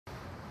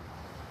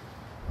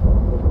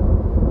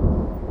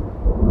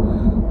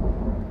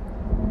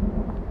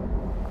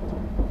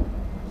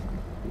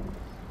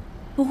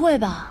不会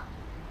吧？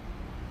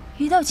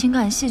一到情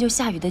感戏就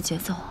下雨的节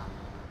奏，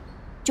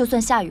就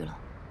算下雨了，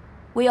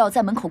我也要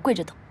在门口跪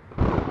着等。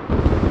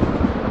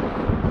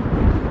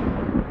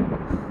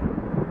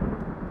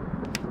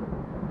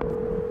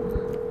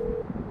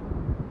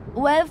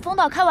喂，冯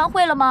导开完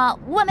会了吗？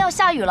外面要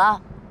下雨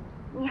了。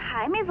你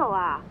还没走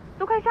啊？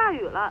都快下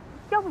雨了，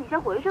要不你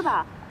先回去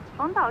吧。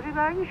冯导这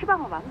边一时半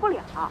会儿完不了。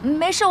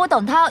没事，我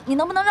等他。你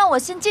能不能让我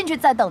先进去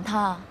再等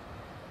他？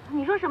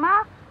你说什么？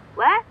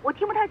喂，我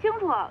听不太清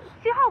楚，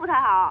信号不太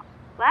好。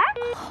喂，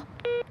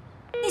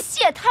你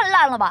戏也太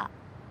烂了吧！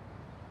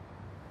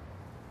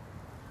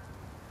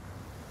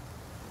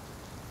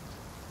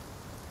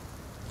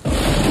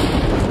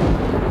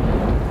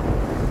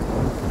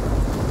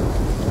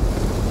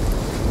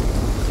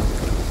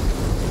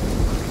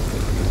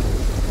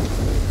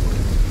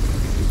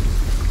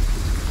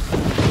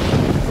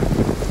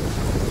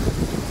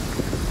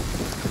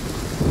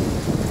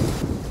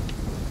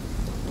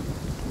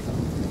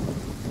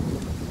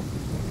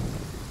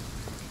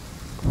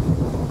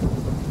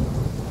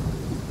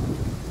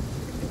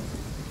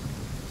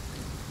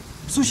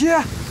苏西，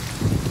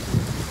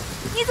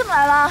你怎么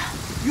来了？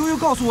悠悠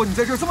告诉我你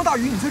在这儿，这么大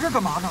雨，你在这儿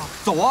干嘛呢？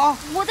走啊！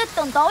我在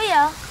等导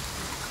演。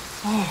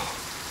哦，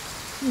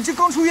你这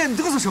刚出院，你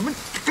嘚瑟什么？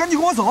赶紧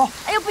跟我走！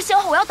哎呀，不行，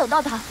我要等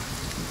到他。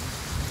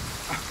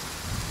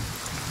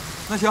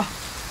那行，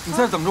你在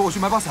这等着，我去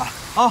买把伞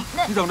啊！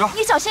你等着，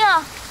你小心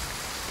啊！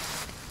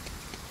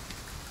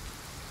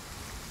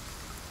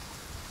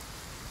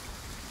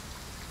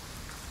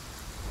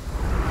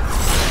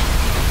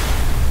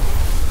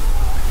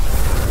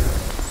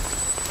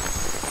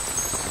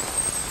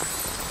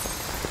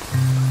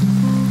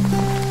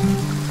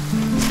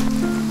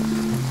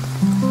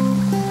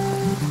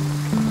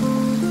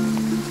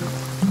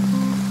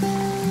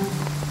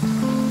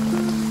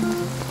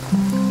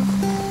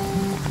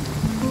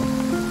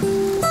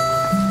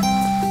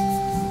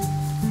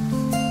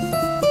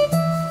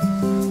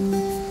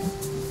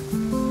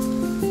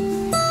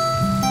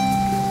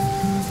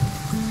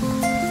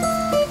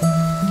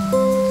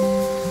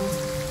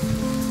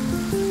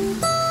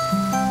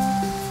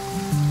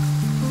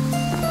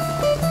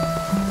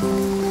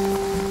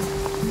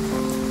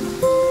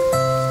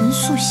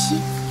素汐，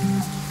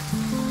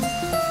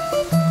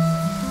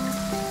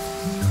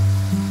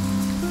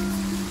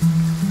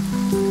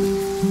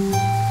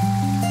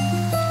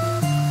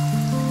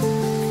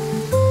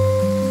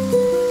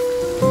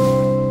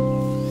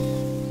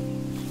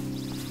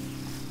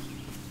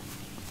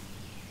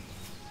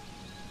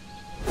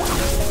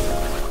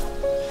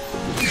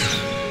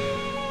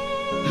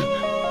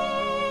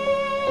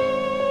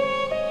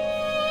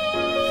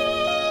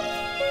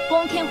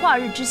光天化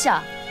日之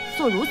下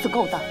做如此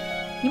勾当。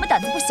你们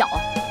胆子不小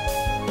啊！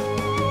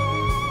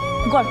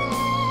你过来，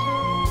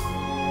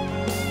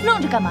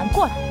愣着干嘛？你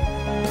过来！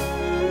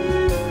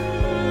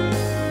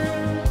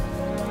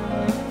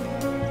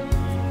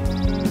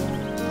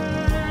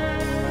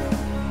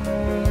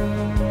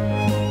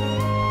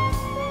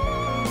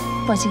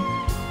放心，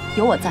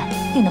有我在，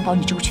定能保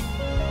你周全。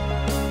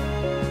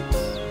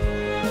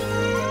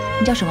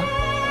你叫什么？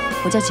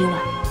我叫吉婉。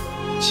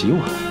吉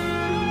婉，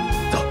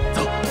走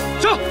走，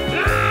上！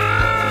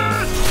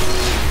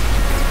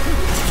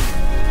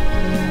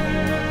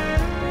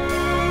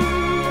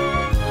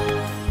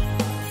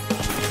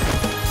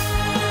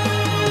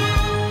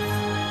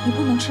你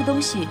不能吃东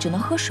西，只能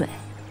喝水，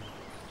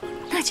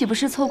那岂不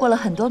是错过了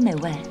很多美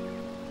味？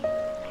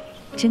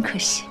真可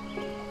惜。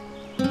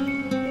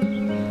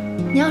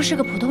你要是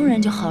个普通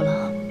人就好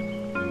了，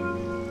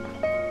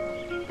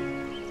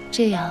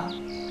这样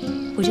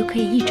我就可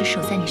以一直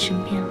守在你身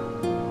边了。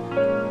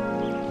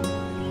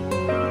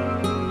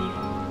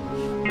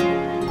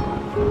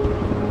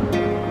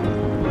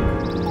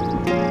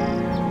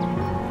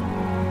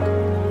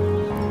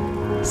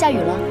下雨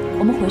了，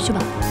我们回去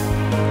吧。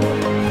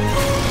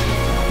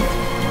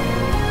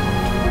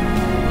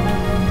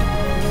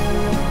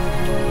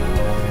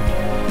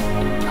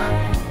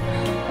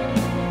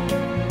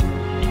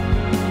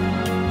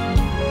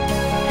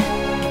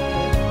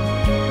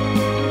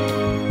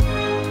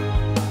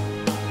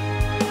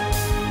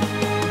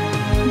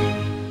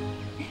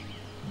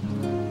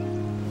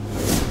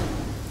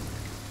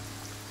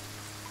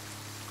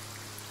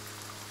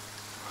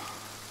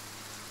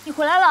你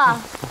回来了。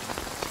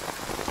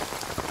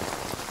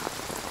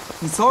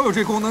你早有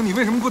这功能，你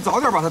为什么不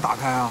早点把它打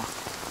开啊？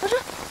不是，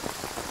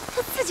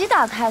它自己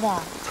打开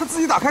的。它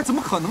自己打开怎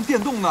么可能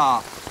电动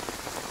呢？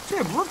这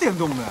也不是电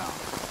动的呀。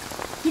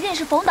一定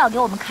是冯导给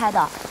我们开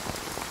的，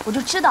我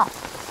就知道，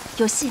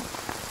有戏。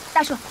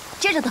大叔，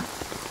接着等。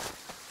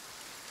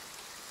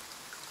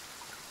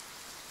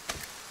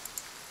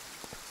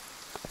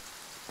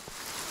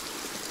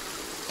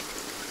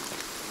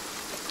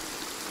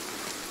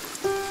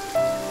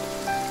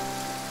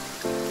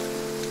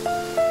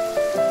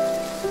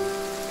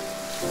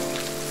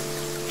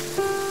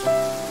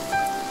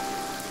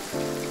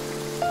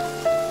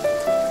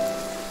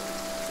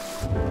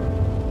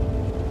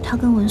他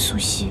跟文素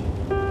汐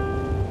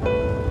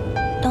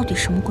到底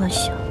什么关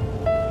系啊？